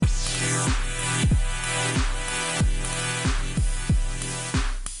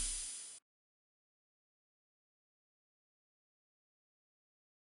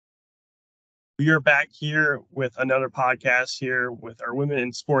We are back here with another podcast here with our Women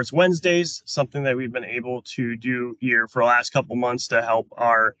in Sports Wednesdays, something that we've been able to do here for the last couple months to help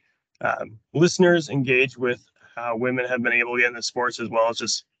our listeners engage with how women have been able to get into sports, as well as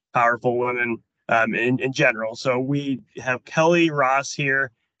just powerful women in general. So we have Kelly Ross here.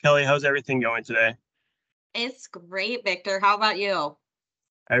 Kelly, how's everything going today? It's great, Victor. How about you?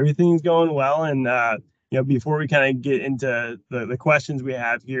 Everything's going well. And, before we kind of get into the questions we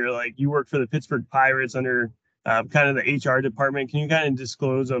have here, like you work for the Pittsburgh Pirates under kind of the HR department. Can you kind of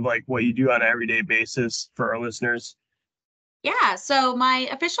disclose of like what you do on an everyday basis for our listeners? Yeah, so my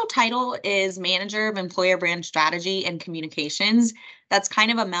official title is Manager of Employer Brand Strategy and Communications. That's kind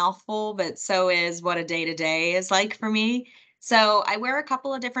of a mouthful, but so is what a day-to-day is like for me. So I wear a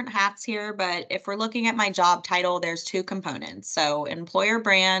couple of different hats here, but if we're looking at my job title, there's two components. So employer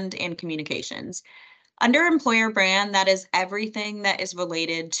brand and communications. Under employer brand, that is everything that is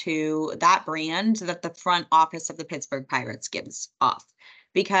related to that brand that the front office of the Pittsburgh Pirates gives off.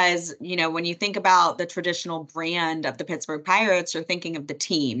 Because, when you think about the traditional brand of the Pittsburgh Pirates, you're thinking of the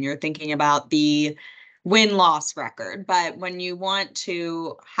team, you're thinking about the win-loss record. But when you want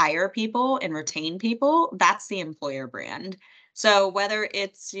to hire people and retain people, that's the employer brand. So whether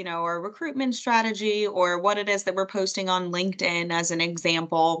it's, a recruitment strategy or what it is that we're posting on LinkedIn as an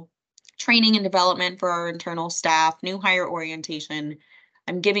example, training and development for our internal staff, new hire orientation.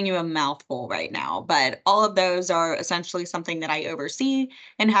 I'm giving you a mouthful right now, but all of those are essentially something that I oversee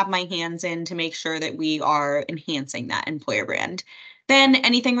and have my hands in to make sure that we are enhancing that employer brand. Then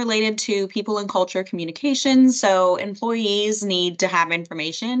anything related to people and culture communications. So employees need to have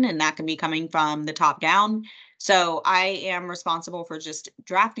information, and that can be coming from the top down. So I am responsible for just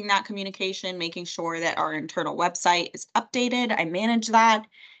drafting that communication, making sure that our internal website is updated. I manage that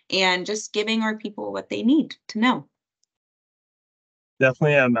and just giving our people what they need to know.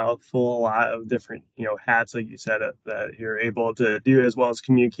 Definitely a mouthful, a lot of different, hats, like you said, that you're able to do, as well as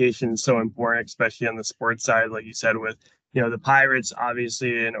communication is so important, especially on the sports side, like you said, with, the Pirates,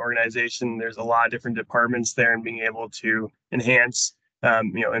 obviously an organization, there's a lot of different departments there, and being able to enhance,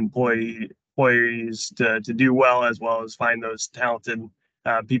 employees to do well, as well as find those talented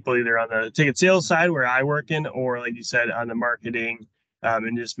people either on the ticket sales side where I work in, or like you said, on the marketing,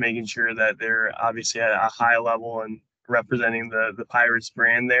 and just making sure that they're obviously at a high level and representing the Pirates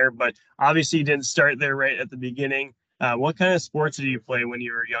brand there. But obviously, you didn't start there right at the beginning. What kind of sports did you play when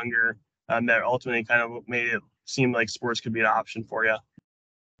you were younger that ultimately kind of made it seem like sports could be an option for you?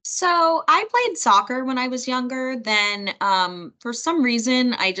 So I played soccer when I was younger. Then for some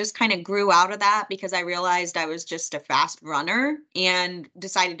reason, I just kind of grew out of that because I realized I was just a fast runner and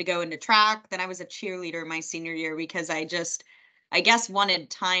decided to go into track. Then I was a cheerleader my senior year because I guess, wanted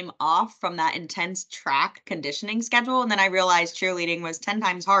time off from that intense track conditioning schedule. And then I realized cheerleading was 10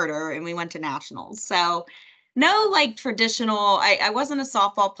 times harder and we went to nationals. So no, like traditional, I wasn't a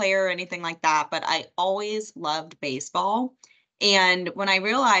softball player or anything like that, but I always loved baseball. And when I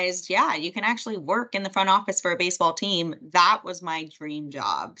realized, yeah, you can actually work in the front office for a baseball team, that was my dream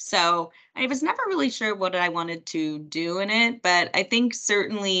job. So I was never really sure what I wanted to do in it, but I think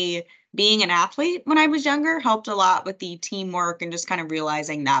certainly being an athlete when I was younger helped a lot with the teamwork and just kind of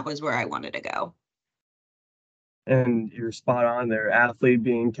realizing that was where I wanted to go. And you're spot on there. Athlete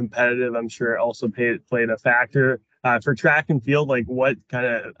being competitive, I'm sure also played a factor. For track and field, like what kind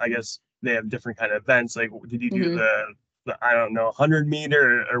of, I guess they have different kind of events. Like, did you do Mhm. the I don't know, 100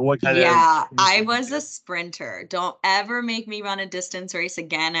 meter, or what kind of Yeah, race I did you was a do? sprinter. Don't ever make me run a distance race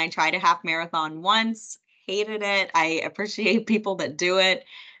again. I tried a half marathon once, hated it. I appreciate people that do it.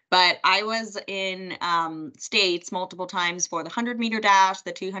 But I was in states multiple times for the 100-meter dash,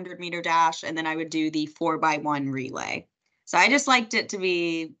 the 200-meter dash, and then I would do the 4x1 relay. So I just liked it to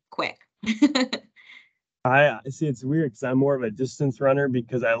be quick. I see. It's weird because I'm more of a distance runner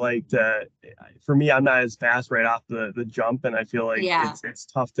because I like to. For me, I'm not as fast right off the jump, and I feel like Yeah. it's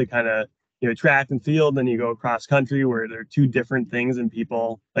tough to kind of track and field. Then you go cross country where they're two different things, and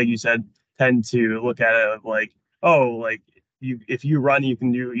people, like you said, tend to look at it of like, oh, like you if you run, you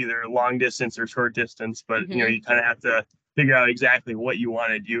can do either long distance or short distance, but Hmm. you kind of have to figure out exactly what you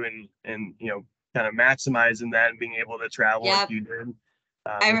want to do, and kind of maximizing that and being able to travel like Yep. you did.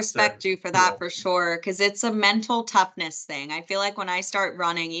 I It's respect you for that cool. for sure, because it's a mental toughness thing. I feel like when I start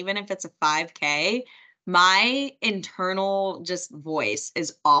running, even if it's a 5K, my internal just voice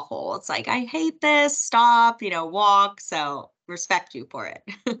is awful. It's like, I hate this, stop, walk. So respect you for it.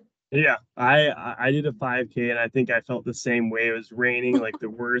 Yeah, I did a 5K, and I think I felt the same way. It was raining, like the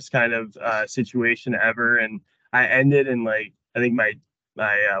worst kind of situation ever, and I ended in like I think my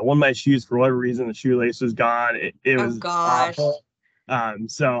one of my shoes, for whatever reason, the shoelace was gone. It Oh was gosh. awful.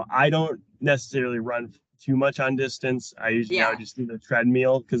 So I don't necessarily run too much on distance. I usually now Yeah, just do the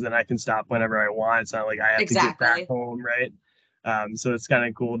treadmill because then I can stop whenever I want. It's not like I have to get back exactly. home, right? So it's kind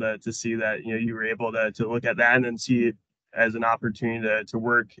of cool to see that you were able to look at that and then see it as an opportunity to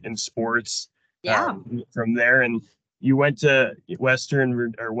work in sports Yeah. from there. And you went to West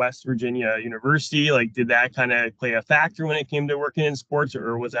Virginia University. Like, did that kind of play a factor when it came to working in sports,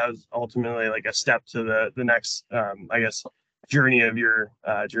 or was that ultimately like a step to the next, I guess, journey of your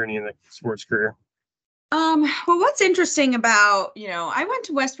journey in the sports career? Well, what's interesting about, I went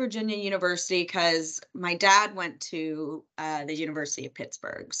to West Virginia University because my dad went to the University of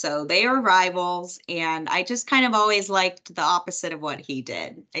Pittsburgh. So they are rivals, and I just kind of always liked the opposite of what he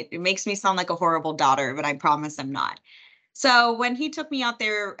did. It makes me sound like a horrible daughter, but I promise I'm not. So when he took me out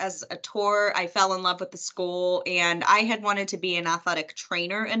there as a tour, I fell in love with the school, and I had wanted to be an athletic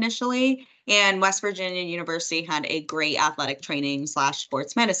trainer initially. And West Virginia University had a great athletic training slash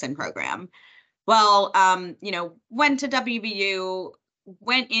sports medicine program. Well, went to WVU,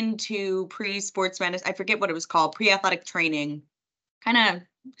 went into pre-sports medicine. I forget what it was called, pre-athletic training. Kind of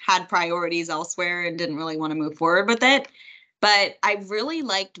had priorities elsewhere and didn't really want to move forward with it. But I really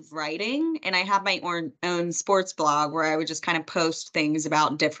liked writing, and I have my own sports blog where I would just kind of post things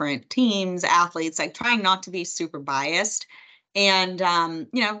about different teams, athletes, like trying not to be super biased. And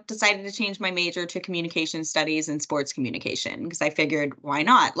decided to change my major to communication studies and sports communication because I figured, why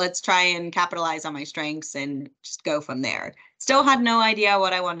not? Let's try and capitalize on my strengths and just go from there. Still had no idea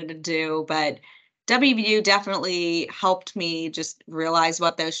what I wanted to do, but WVU definitely helped me just realize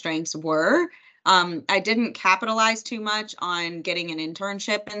what those strengths were. I didn't capitalize too much on getting an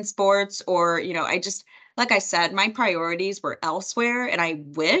internship in sports, or, I just, like I said, my priorities were elsewhere, and I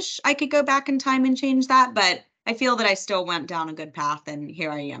wish I could go back in time and change that, but I feel that I still went down a good path, and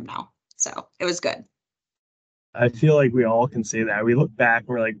here I am now. So it was good. I feel like we all can say that. We look back and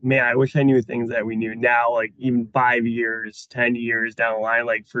we're like, man, I wish I knew things that we knew now, like even 5 years, 10 years down the line.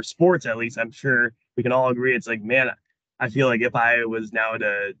 Like for sports, at least, I'm sure we can all agree. It's like, man, I feel like if I was now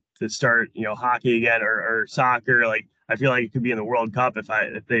to start, hockey again or soccer, like I feel like it could be in the World Cup if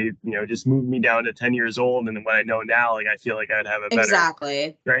they, just moved me down to 10 years old. And then what I know now, like I feel like I'd have a better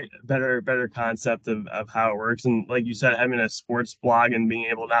Exactly. right better concept of how it works. And like you said, having a sports blog and being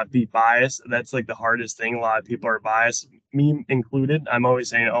able to not be biased, that's like the hardest thing. A lot of people are biased, me included. I'm always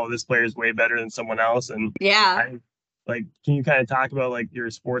saying, oh, this player is way better than someone else. And Yeah. I like, can you kind of talk about like your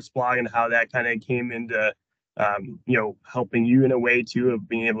sports blog and how that kind of came into helping you in a way too of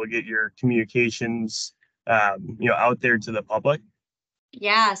being able to get your communications out there to the public?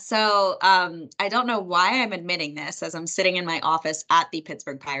 Yeah, so I don't know why I'm admitting this as I'm sitting in my office at the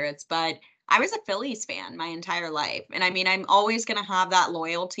Pittsburgh Pirates, but I was a Phillies fan my entire life. And I mean, I'm always going to have that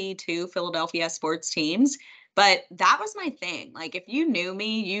loyalty to Philadelphia sports teams, but that was my thing. Like, if you knew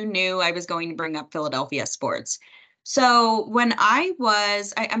me, you knew I was going to bring up Philadelphia sports. So when I'm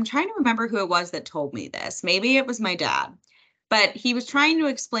trying to remember who it was that told me this. Maybe it was my dad, but he was trying to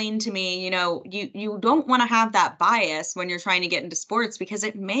explain to me, you don't want to have that bias when you're trying to get into sports because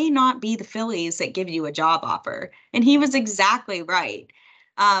it may not be the Phillies that give you a job offer. And he was exactly right.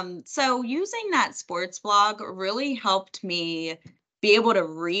 So using that sports blog really helped me be able to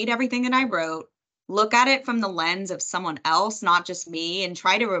read everything that I wrote, look at it from the lens of someone else, not just me, and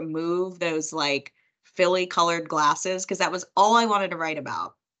try to remove those like Philly colored glasses because that was all I wanted to write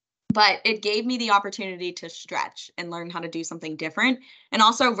about. But it gave me the opportunity to stretch and learn how to do something different, and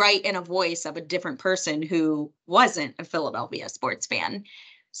also write in a voice of a different person who wasn't a Philadelphia sports fan.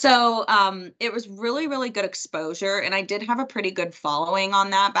 So it was really, really good exposure. And I did have a pretty good following on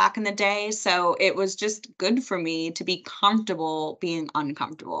that back in the day. So it was just good for me to be comfortable being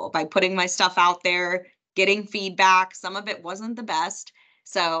uncomfortable by putting my stuff out there, getting feedback. Some of it wasn't the best.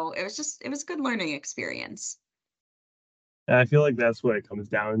 So it was a good learning experience. And I feel like that's what it comes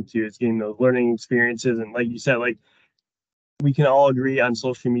down to. It's getting those learning experiences. And like you said, like we can all agree on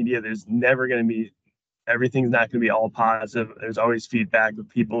social media, there's never going to be everything's not going to be all positive. There's always feedback with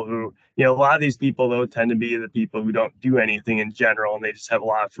people who, a lot of these people though tend to be the people who don't do anything in general and they just have a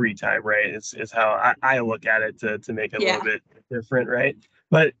lot of free time, right? It's how I look at it to make it a little Yeah. bit different, right?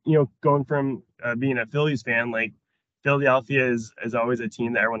 But going from being a Phillies fan, like Philadelphia is always a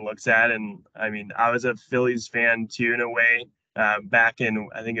team that everyone looks at, and I mean I was a Phillies fan too in a way. Back in,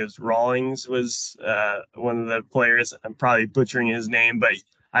 I think it was Rawlings was one of the players. I'm probably butchering his name, but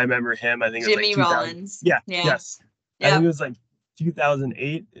I remember him. I think it was like Jimmy 2000. Rollins. Yeah, Yeah. yes. I think it Yep. was like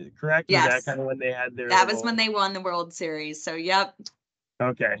 2008, correct? Was that Yes. kind of when they had their That was when little. they won the World Series. So, yep.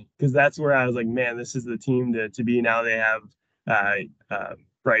 Okay, because that's where I was like, man, this is the team to be now. They have uh,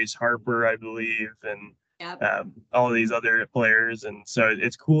 Bryce Harper, I believe, and Yep. all these other players. And so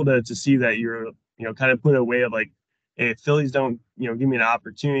it's cool to see that you're, kind of put away of like, hey, if Phillies don't, give me an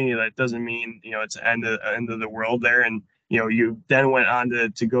opportunity, that doesn't mean, it's the end of the world there. And, you then went on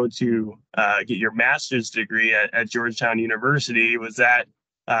to go to get your master's degree at Georgetown University. Was that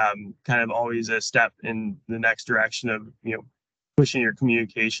kind of always a step in the next direction of, pushing your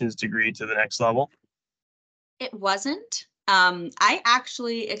communications degree to the next level? It wasn't. I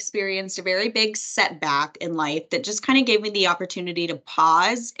actually experienced a very big setback in life that just kind of gave me the opportunity to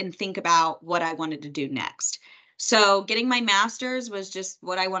pause and think about what I wanted to do next. So, getting my master's was just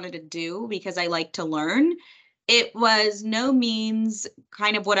what I wanted to do because I like to learn. It was no means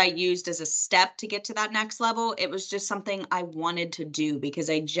kind of what I used as a step to get to that next level. It was just something I wanted to do because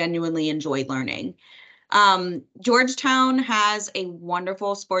I genuinely enjoy learning. Georgetown has a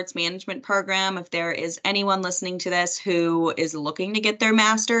wonderful sports management program. If there is anyone listening to this who is looking to get their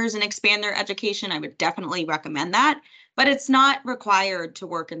master's and expand their education, I would definitely recommend that. But it's not required to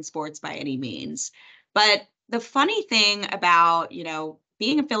work in sports by any means. But the funny thing about,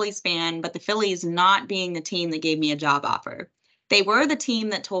 being a Phillies fan, but the Phillies not being the team that gave me a job offer, they were the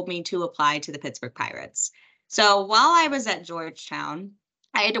team that told me to apply to the Pittsburgh Pirates. So while I was at Georgetown,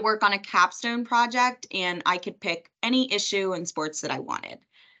 I had to work on a capstone project and I could pick any issue in sports that I wanted.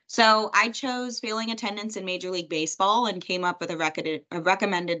 So I chose failing attendance in Major League Baseball and came up with a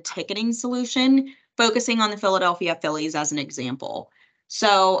recommended ticketing solution, focusing on the Philadelphia Phillies as an example.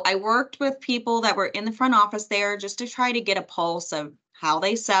 So I worked with people that were in the front office there just to try to get a pulse of how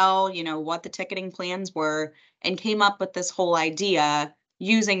they sell, what the ticketing plans were, and came up with this whole idea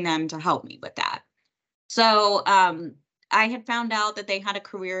using them to help me with that. So, I had found out that they had a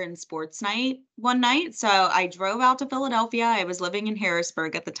career in sports night one night. So I drove out to Philadelphia. I was living in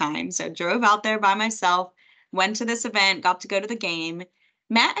Harrisburg at the time. So drove out there by myself, went to this event, got to go to the game,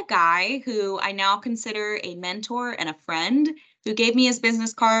 met a guy who I now consider a mentor and a friend who gave me his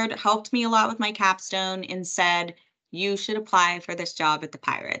business card, helped me a lot with my capstone, and said, "You should apply for this job at the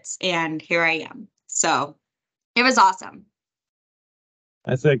Pirates." And here I am. So it was awesome.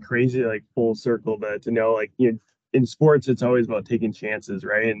 That's a crazy like full circle to know like in sports it's always about taking chances,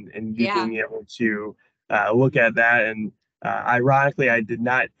 right? And you Yeah. being able to look at that and ironically I did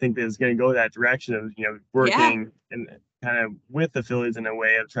not think that it was going to go that direction of Yeah. working and kind of with the Phillies in a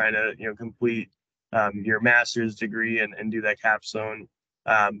way of trying to complete your master's degree and do that capstone,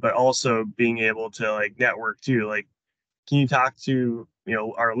 but also being able to like network too. Like, can you talk to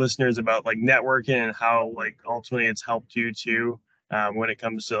our listeners about like networking and how like ultimately it's helped you too, when it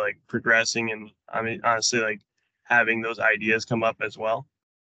comes to like progressing and I mean honestly like having those ideas come up as well?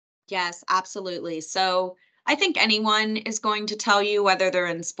 Yes, absolutely. So I think anyone is going to tell you, whether they're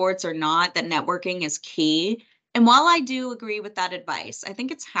in sports or not, that networking is key. And while I do agree with that advice, I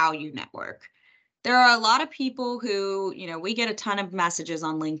think it's how you network. There are a lot of people who, we get a ton of messages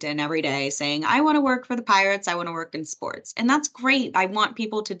on LinkedIn every day saying, "I want to work for the Pirates. I want to work in sports." And that's great. I want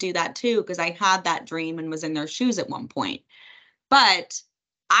people to do that too, because I had that dream and was in their shoes at one point. But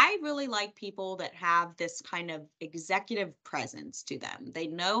I really like people that have this kind of executive presence to them. They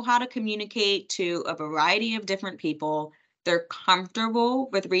know how to communicate to a variety of different people. They're comfortable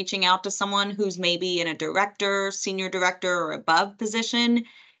with reaching out to someone who's maybe in a director, senior director, or above position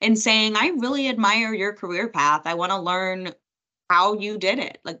and saying, "I really admire your career path. I want to learn how you did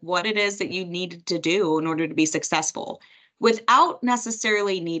it, like what it is that you needed to do in order to be successful without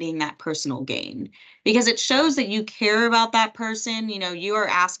necessarily needing that personal gain, because it shows that you care about that person. You are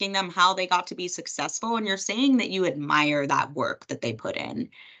asking them how they got to be successful and you're saying that you admire that work that they put in.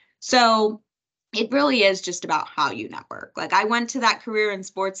 So it really is just about how you network. Like, I went to that career in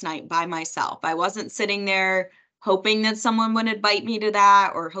sports night by myself. I wasn't sitting there hoping that someone would invite me to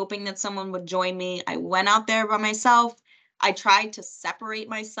that or hoping that someone would join me. I went out there by myself. I tried to separate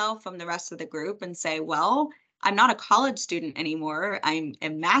myself from the rest of the group and say, well, I'm not a college student anymore. I'm a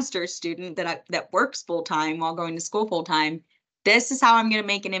master's student that works full time while going to school full time. This is how I'm going to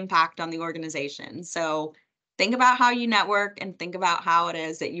make an impact on the organization. So think about how you network and think about how it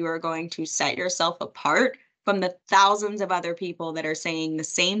is that you are going to set yourself apart from the thousands of other people that are saying the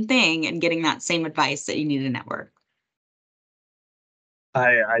same thing and getting that same advice that you need to network.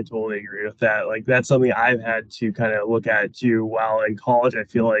 I totally agree with that. Like that's something I've had to kind of look at too while in college. I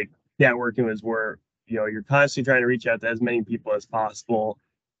feel like networking was where, you're constantly trying to reach out to as many people as possible.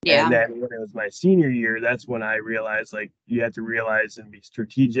 And Yeah. then when it was my senior year, that's when I realized like you have to realize and be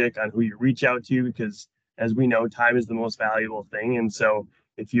strategic on who you reach out to because as we know, time is the most valuable thing. And so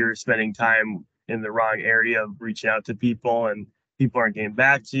if you're spending time in the wrong area of reaching out to people and people aren't getting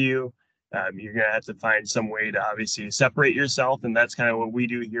back to you, you're going to have to find some way to obviously separate yourself. And that's kind of what we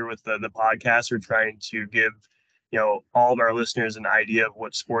do here with the podcast. We're trying to give, all of our listeners an idea of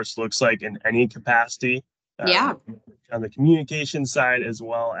what sports looks like in any capacity, Yeah. on the communication side, as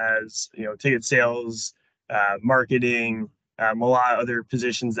well as, ticket sales, marketing, a lot of other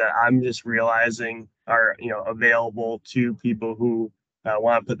positions that I'm just realizing are, available to people who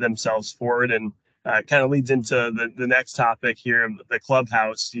want to put themselves forward. And kind of leads into the next topic here, the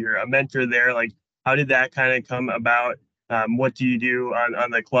clubhouse. You're a mentor there. Like, how did that kind of come about? What do you do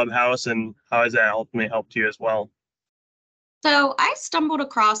on the clubhouse, and how has that ultimately helped you as well? So I stumbled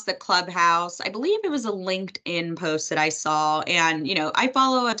across the Clubhouse. I believe it was a LinkedIn post that I saw. And, I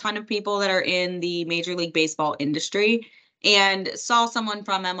follow a ton of people that are in the Major League Baseball industry and saw someone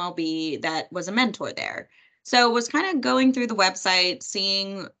from MLB that was a mentor there. So was kind of going through the website,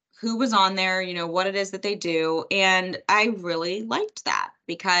 seeing who was on there, what it is that they do. And I really liked that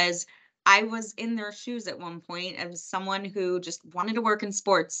because I was in their shoes at one point as someone who just wanted to work in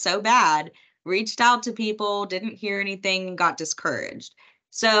sports so bad, reached out to people, didn't hear anything, and got discouraged.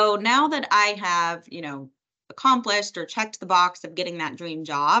 So now that I have, accomplished or checked the box of getting that dream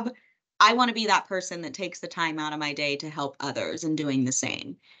job, I want to be that person that takes the time out of my day to help others and doing the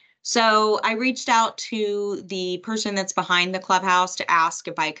same. So I reached out to the person that's behind the clubhouse to ask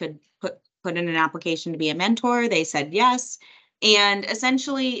if I could put in an application to be a mentor. They said yes. And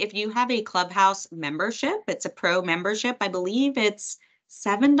essentially, if you have a clubhouse membership, it's a pro membership. I believe it's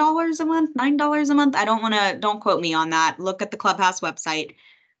 $7 a month, $9 a month. Don't quote me on that. Look at the Clubhouse website.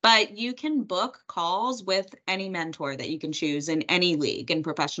 But you can book calls with any mentor that you can choose in any league, in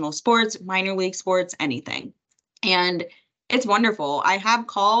professional sports, minor league sports, anything. And it's wonderful. I have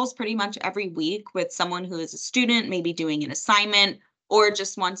calls pretty much every week with someone who is a student, maybe doing an assignment, or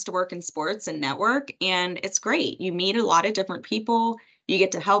just wants to work in sports and network. And it's great. You meet a lot of different people. You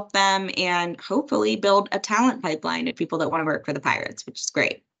get to help them and hopefully build a talent pipeline of people that want to work for the Pirates, which is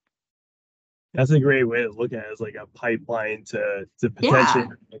great. That's a great way to look at it, as like a pipeline to potentially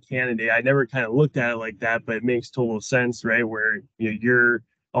Yeah. a candidate. I never kind of looked at it like that, but it makes total sense, right? Where you're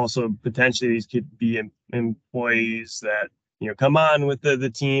also potentially, these could be employees that come on with the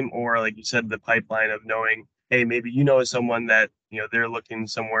team, or like you said, the pipeline of knowing, hey, maybe someone that they're looking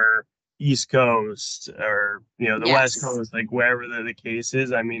somewhere East Coast, or the West Yes. Coast, like wherever the case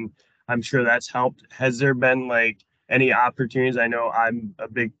is. I mean, I'm sure that's helped. Has there been like any opportunities? I know I'm a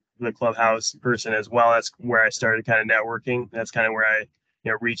big the clubhouse person as well. That's where I started kind of networking. That's kind of where I,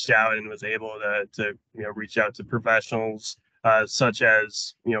 reached out and was able to reach out to professionals, such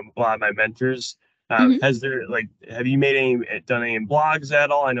as, a lot of my mentors. Mhm. Has there like, have you done any blogs at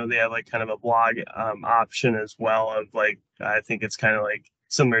all? I know they have like kind of a blog option as well, of like, I think it's kind of like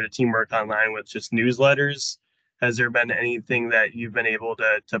similar to Teamwork Online with just newsletters. Has there been anything that you've been able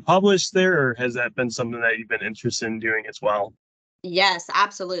to publish there, or has that been something that you've been interested in doing as well? Yes,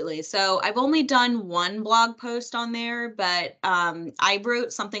 absolutely. So I've only done one blog post on there, but I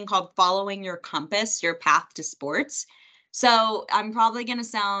wrote something called Following Your Compass, Your Path to Sports. So I'm probably going to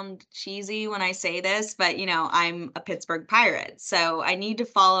sound cheesy when I say this, but I'm a Pittsburgh Pirate. So I need to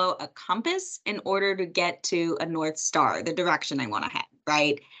follow a compass in order to get to a North Star, the direction I want to head,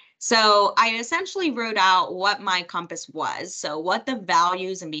 right? So I essentially wrote out what my compass was. So what the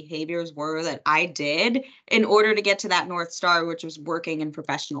values and behaviors were that I did in order to get to that North Star, which was working in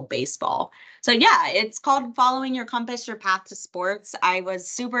professional baseball. So yeah, it's called Following Your Compass, Your Path to Sports. I was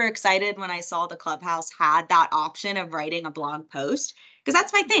super excited when I saw the clubhouse had that option of writing a blog post, because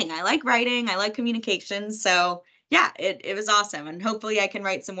that's my thing. I like writing, I like communications. So yeah, it was awesome. And hopefully I can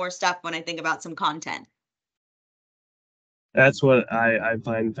write some more stuff when I think about some content. That's what I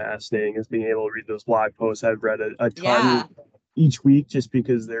find fascinating, is being able to read those blog posts. I've read a ton Yeah. each week, just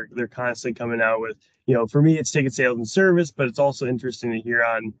because they're constantly coming out with, for me it's ticket sales and service, but it's also interesting to hear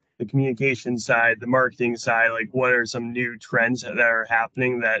on the communication side, the marketing side, like what are some new trends that are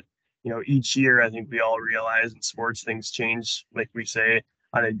happening that, each year I think we all realize in sports things change, like we say,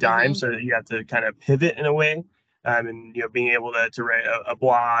 on a dime, Hmm. so that you have to kind of pivot in a way. And being able to write a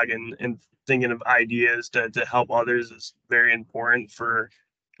blog and thinking of ideas to help others is very important for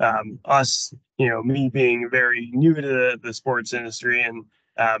us, me being very new to the sports industry, and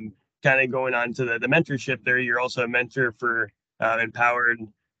kind of going on to the mentorship there. You're also a mentor for Empowered.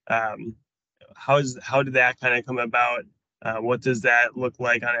 Um, how did that kind of come about? What does that look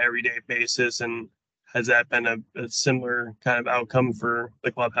like on an everyday basis? And has that been a similar kind of outcome for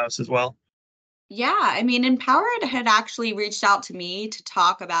the clubhouse as well? Yeah, I mean, Empowered had actually reached out to me to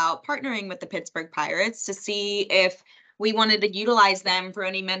talk about partnering with the Pittsburgh Pirates to see if we wanted to utilize them for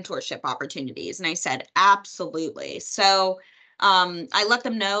any mentorship opportunities. And I said, absolutely. So I let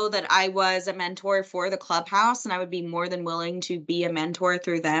them know that I was a mentor for the clubhouse and I would be more than willing to be a mentor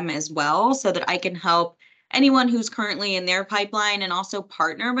through them as well so that I can help anyone who's currently in their pipeline and also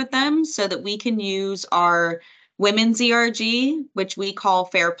partner with them so that we can use our women's ERG, which we call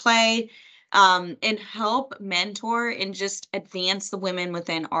Fair Play, and help mentor and just advance the women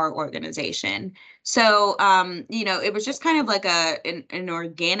within our organization. So, it was just kind of like an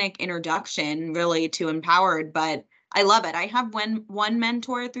organic introduction really to Empowered, but I love it. I have one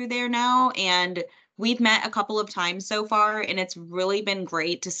mentor through there now, and we've met a couple of times so far, and it's really been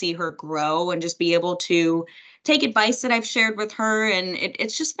great to see her grow and just be able to take advice that I've shared with her, and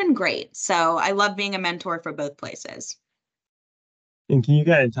it's just been great. So I love being a mentor for both places. And can you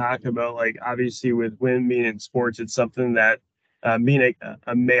kind of talk about, like, obviously with women being in sports, it's something that being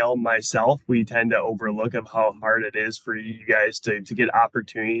a male myself, we tend to overlook of how hard it is for you guys to get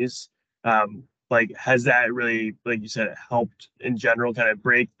opportunities. Like, has that really, like you said, helped in general kind of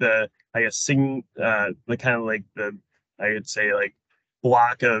break the, I guess, the kind of like the, I would say, like,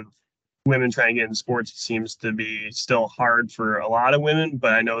 block of women trying to get in sports seems to be still hard for a lot of women,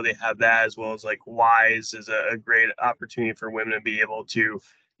 but I know they have that as well as like WISE is a great opportunity for women to be able to,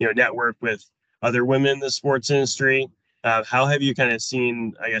 network with other women in the sports industry. How have you kind of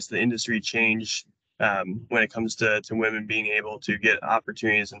seen, I guess, the industry change when it comes to women being able to get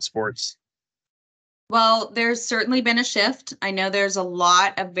opportunities in sports? Well, there's certainly been a shift. I know there's a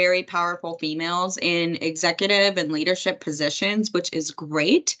lot of very powerful females in executive and leadership positions, which is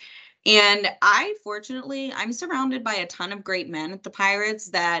great. And I'm surrounded by a ton of great men at the Pirates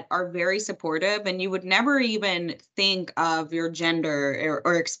that are very supportive, and you would never even think of your gender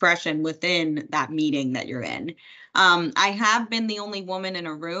or expression within that meeting that you're in. I have been the only woman in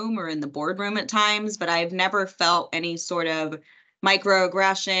a room or in the boardroom at times, but I've never felt any sort of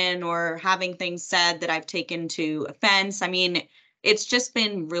microaggression or having things said that I've taken to offense. I mean, it's just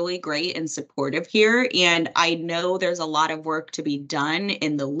been really great and supportive here. And I know there's a lot of work to be done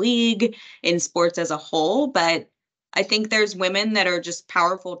in the league, in sports as a whole, but I think there's women that are just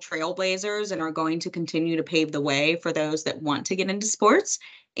powerful trailblazers and are going to continue to pave the way for those that want to get into sports.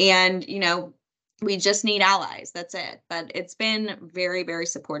 And, we just need allies. That's it. But it's been very, very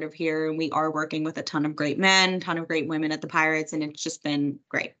supportive here. And we are working with a ton of great men, ton of great women at the Pirates, and it's just been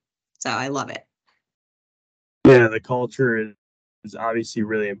great. So I love it. Yeah, the culture is obviously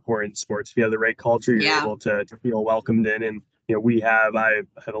really important in sports. If you have the right culture, you're Yeah. able to feel welcomed in. And I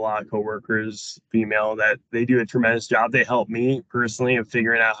have a lot of coworkers, female, that they do a tremendous job. They help me personally of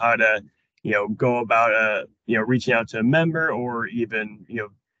figuring out how to, go about reaching out to a member, or even,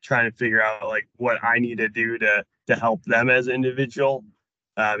 trying to figure out like what I need to do to help them as an individual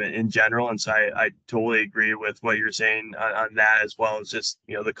in general. And so I totally agree with what you're saying on that, as well as just,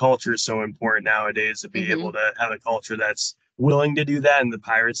 the culture is so important nowadays to be able Hmm. to have a culture that's willing to do that. And the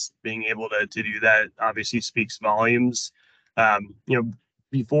Pirates being able to do that obviously speaks volumes. Um, you know,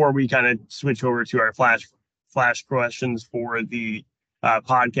 Before we kind of switch over to our flash questions for the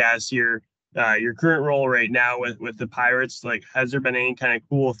podcast here, your current role right now with the Pirates, like, has there been any kind of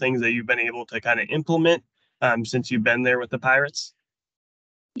cool things that you've been able to kind of implement since you've been there with the Pirates?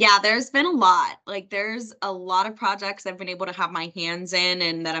 Yeah, there's been a lot. Like, there's a lot of projects I've been able to have my hands in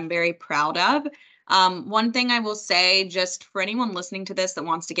and that I'm very proud of. One thing I will say, just for anyone listening to this that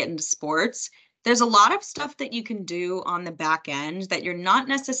wants to get into sports, there's a lot of stuff that you can do on the back end that you're not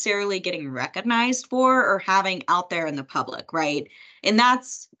necessarily getting recognized for or having out there in the public, right? And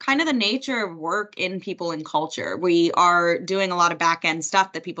that's kind of the nature of work in people and culture. We are doing a lot of back end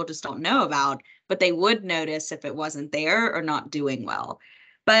stuff that people just don't know about, but they would notice if it wasn't there or not doing well.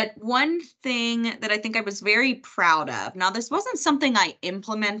 But one thing that I think I was very proud of, now this wasn't something I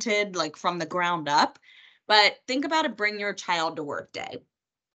implemented like from the ground up, but think about a bring your child to work day.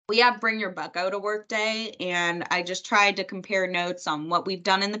 We have bring your bucko to work day, and I just tried to compare notes on what we've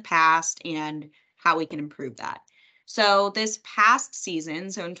done in the past and how we can improve that. So this past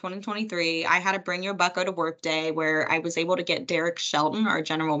season, so in 2023, I had a bring your bucko to work day where I was able to get Derek Shelton, our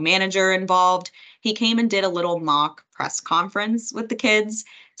general manager, involved. He came and did a little mock press conference with the kids.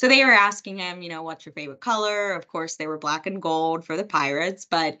 So they were asking him, what's your favorite color? Of course, they were black and gold for the Pirates,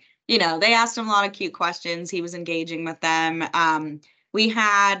 but they asked him a lot of cute questions. He was engaging with them. We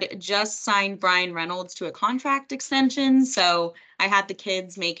had just signed Brian Reynolds to a contract extension. So I had the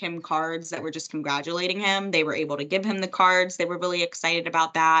kids make him cards that were just congratulating him. They were able to give him the cards. They were really excited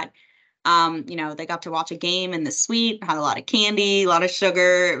about that. They got to watch a game in the suite, had a lot of candy, a lot of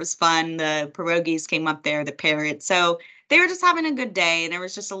sugar. It was fun. The pierogies came up there, the parrots. So they were just having a good day. And there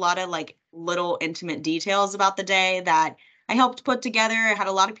was just a lot of like little intimate details about the day that I helped put together. I had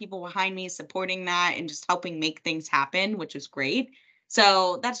a lot of people behind me supporting that and just helping make things happen, which was great.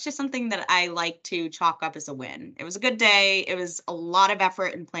 So that's just something that I like to chalk up as a win. It was a good day. It was a lot of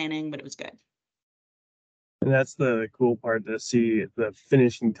effort and planning, but it was good. And that's the cool part, to see the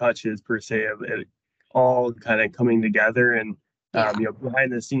finishing touches per se of it all kind of coming together. And Yeah.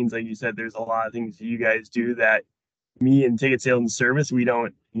 behind the scenes, like you said, there's a lot of things you guys do that me and ticket sales and service, we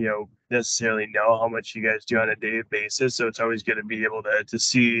don't, necessarily know how much you guys do on a daily basis. So it's always good to be able to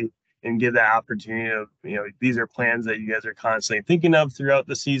see and give that opportunity of, these are plans that you guys are constantly thinking of throughout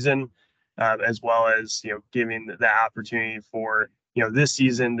the season, as well as, giving that opportunity for, this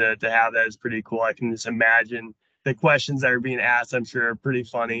season to have that is pretty cool. I can just imagine the questions that are being asked, I'm sure are pretty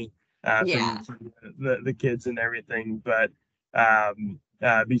funny, Yeah. from the kids and everything. But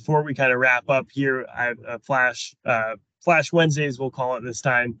before we kind of wrap up here, I have a Flash Wednesdays, we'll call it this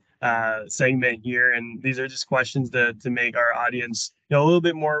time, segment here, and these are just questions to make our audience know a little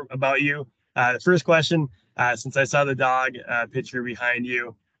bit more about you. The first question, since I saw the dog picture behind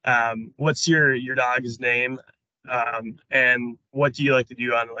you, what's your dog's name, and what do you like to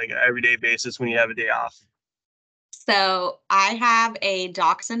do on like an everyday basis when you have a day off? So I have a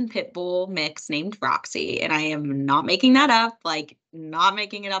Dachshund Pit Bull mix named Roxy, and I am not making that up, like not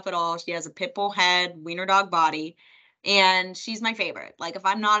making it up at all. She has a pit bull head, wiener dog body, and she's my favorite. Like if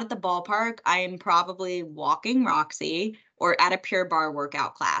I'm not at the ballpark, I am probably walking Roxy or at a Pure Bar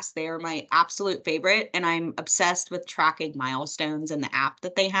workout class. They are my absolute favorite, and I'm obsessed with tracking milestones in the app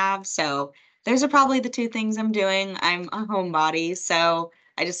that they have. So those are probably the two things I'm doing. I'm a homebody, so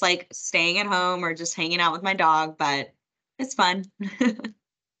I just like staying at home or just hanging out with my dog, but it's fun.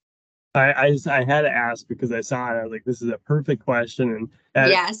 I had to ask because I saw it. I was like, this is a perfect question, and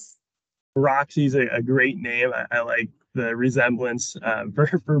Yes. Roxy's a great name. I like the resemblance,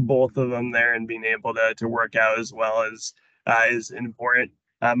 for both of them there, and being able to work out as well as is important.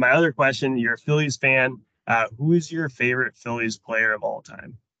 My other question: you're a Phillies fan. Who is your favorite Phillies player of all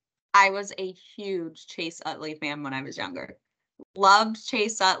time? I was a huge Chase Utley fan when I was younger. Loved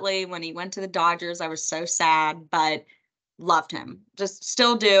Chase Utley. When he went to the Dodgers, I was so sad, but loved him. Just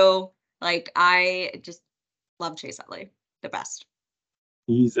still do. Like I just love Chase Utley. The best.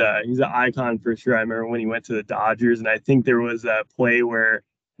 He's an icon for sure. I remember when he went to the Dodgers, and I think there was a play where,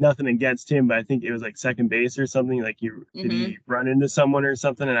 nothing against him, but I think it was like second base or something. Like, did Hmm. he run into someone or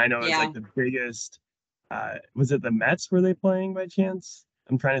something? And I know it was like Yeah. the biggest. Was it the Mets? Were they playing by chance?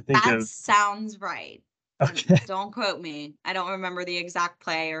 I'm trying to think That of. sounds right. Okay. Don't quote me. I don't remember the exact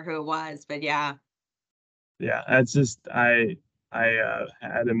play or who it was, but yeah. Yeah, that's just I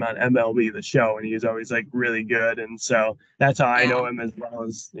had him on MLB the show, and he was always like really good, and so that's how I know Yeah. him, as well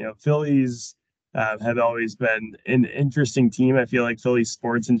as, Phillies have always been an interesting team. I feel like Philly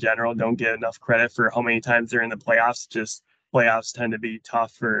sports in general don't get enough credit for how many times they're in the playoffs. Just playoffs tend to be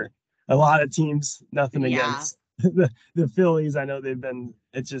tough for a lot of teams. Nothing Yeah. against the Phillies. I know they've been.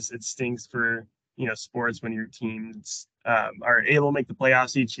 It stinks for, sports when your teams are able to make the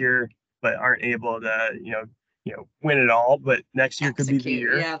playoffs each year but aren't able to, win it all. But next year could be the Execute.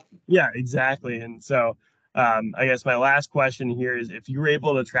 year. Yeah. Yeah, exactly. And so, I guess my last question here is: if you were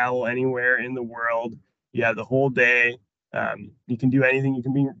able to travel anywhere in the world, you have the whole day, you can do anything. You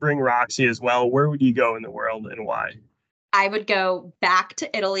can bring Roxy as well. Where would you go in the world, and why? I would go back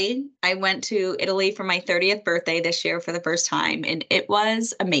to Italy. I went to Italy for my 30th birthday this year for the first time, and it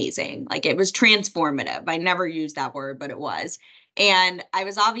was amazing. Like it was transformative. I never used that word, but it was. And I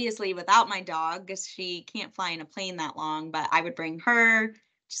was obviously without my dog because she can't fly in a plane that long, but I would bring her,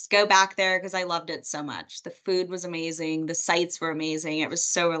 just go back there because I loved it so much. The food was amazing. The sights were amazing. It was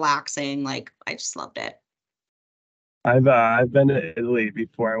so relaxing. Like I just loved it. I've been to Italy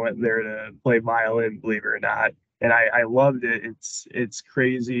before. I went there to play violin, believe it or not, and I loved it. It's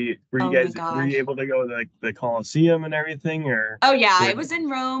crazy. Oh my Were you gosh. able to go to like the Colosseum and everything, or Oh yeah, I where? was in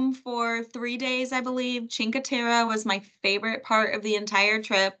Rome for 3 days, I believe. Cinque Terre was my favorite part of the entire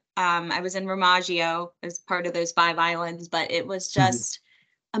trip. I was in Romaggio as part of those 5 islands, but it was just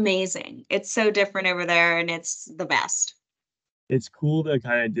amazing. It's so different over there, and it's the best. It's cool to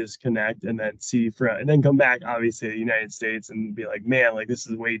kind of disconnect and then see from and then come back, obviously, to the United States, and be like, man, like this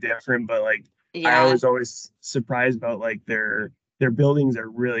is way different. But like I Yeah, was always surprised about like their buildings are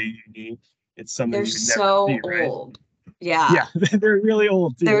really unique. It's something they're you would never so see, right? old. Yeah, Yeah, they're really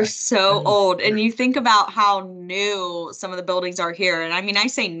old too. they're That so is old. And true. you think about how new some of the buildings are here. And I mean, I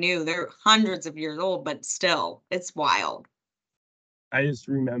say new, they're hundreds of years old, but still, it's wild. I just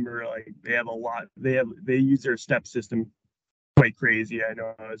remember like they have a lot. They use their step system quite crazy. I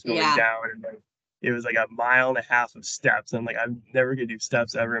know it's going Yeah. down, and like it was like a mile and a half of steps. I'm like, I'm never gonna do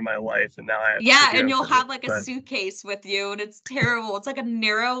steps ever in my life, and now I have to Yeah, do and them you'll for this. have like a But suitcase with you, and it's terrible. It's like a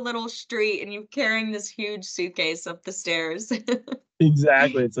narrow little street, and you're carrying this huge suitcase up the stairs.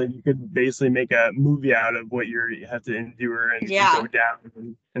 exactly, it's like you could basically make a movie out of what you have to endure and go Yeah.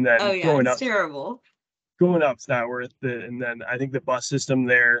 down, and Oh then yeah, it's terrible. going up's not worth it. And then I think the bus system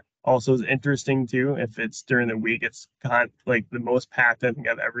there also is interesting too. If it's during the week, it's like the most packed I think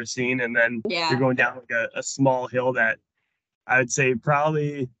I've ever seen. And then you're Yeah. going down like a small hill that I would say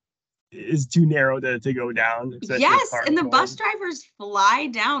probably is too narrow to go down, especially with Yes, cars and the bus going. drivers fly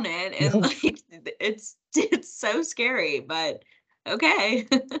down it, and Yep. like it's so scary, but okay.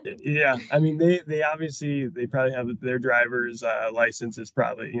 Yeah, I mean they obviously they probably have their driver's license is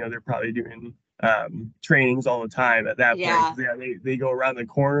probably they're probably doing trainings all the time at that point Yeah, because yeah they go around the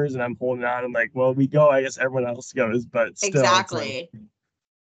corners and I'm holding on. I'm like, well, we go, I guess everyone else goes, but still it's like exactly.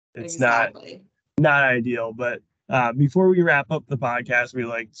 it's Exactly. not ideal. But before we wrap up the podcast, we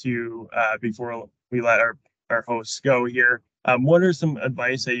like to before we let our hosts go here, what are some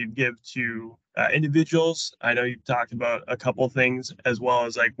advice that you'd give to individuals? I know you've talked about a couple things as well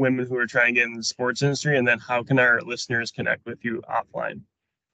as like women who are trying to get in the sports industry, and then how can our listeners connect with you offline?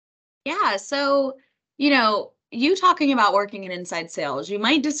 Yeah. So, you talking about working in inside sales, you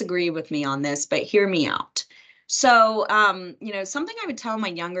might disagree with me on this, but hear me out. So, something I would tell my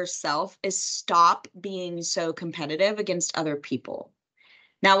younger self is stop being so competitive against other people.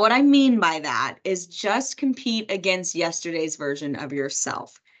 Now, what I mean by that is just compete against yesterday's version of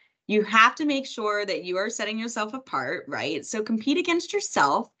yourself. You have to make sure that you are setting yourself apart, right? So compete against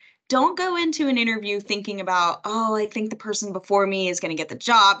yourself. Don't go into an interview thinking about, oh, I think the person before me is going to get the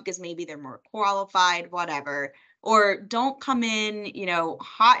job because maybe they're more qualified, whatever. Or don't come in,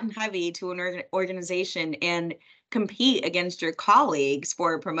 hot and heavy to an organization and compete against your colleagues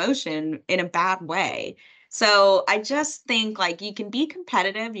for a promotion in a bad way. So I just think like you can be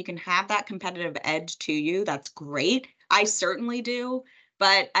competitive, you can have that competitive edge to you. That's great. I certainly do,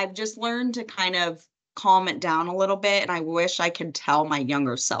 but I've just learned to kind of calm it down a little bit. And I wish I could tell my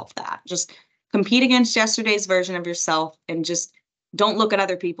younger self that. Just compete against yesterday's version of yourself and just don't look at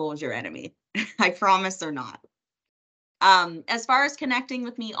other people as your enemy. I promise they're not. As far as connecting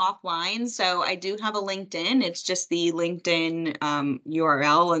with me offline, so I do have a LinkedIn. It's just the LinkedIn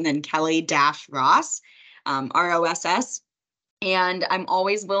URL and then Kelly Ross, ROSS. And I'm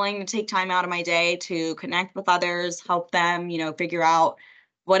always willing to take time out of my day to connect with others, help them, figure out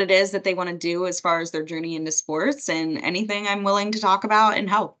what it is that they want to do as far as their journey into sports and anything I'm willing to talk about and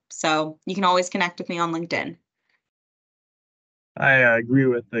help. So you can always connect with me on LinkedIn. I agree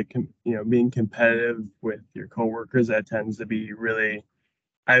with being competitive with your coworkers. That tends to be really,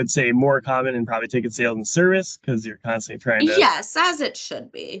 I would say, more common in probably ticket sales and service because you're constantly Yes, as it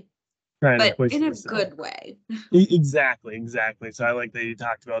should be, trying to but push in a yourself. good way. Exactly. So I like that you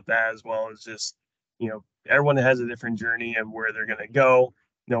talked about that as well as just, everyone has a different journey of where they're going to go.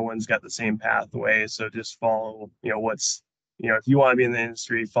 No one's got the same pathway. So just follow, if you want to be in the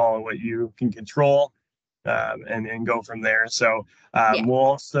industry, follow what you can control, and go from there. So Yeah. we'll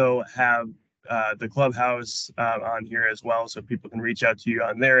also have the clubhouse on here as well. So people can reach out to you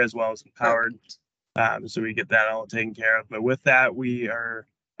on there as well as Empowered. Perfect. So we get that all taken care of. But with that, we are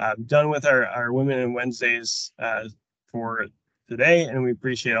done with our Women in Wednesdays for today, and we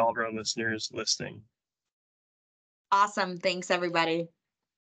appreciate all of our listeners listening. Awesome. Thanks, everybody.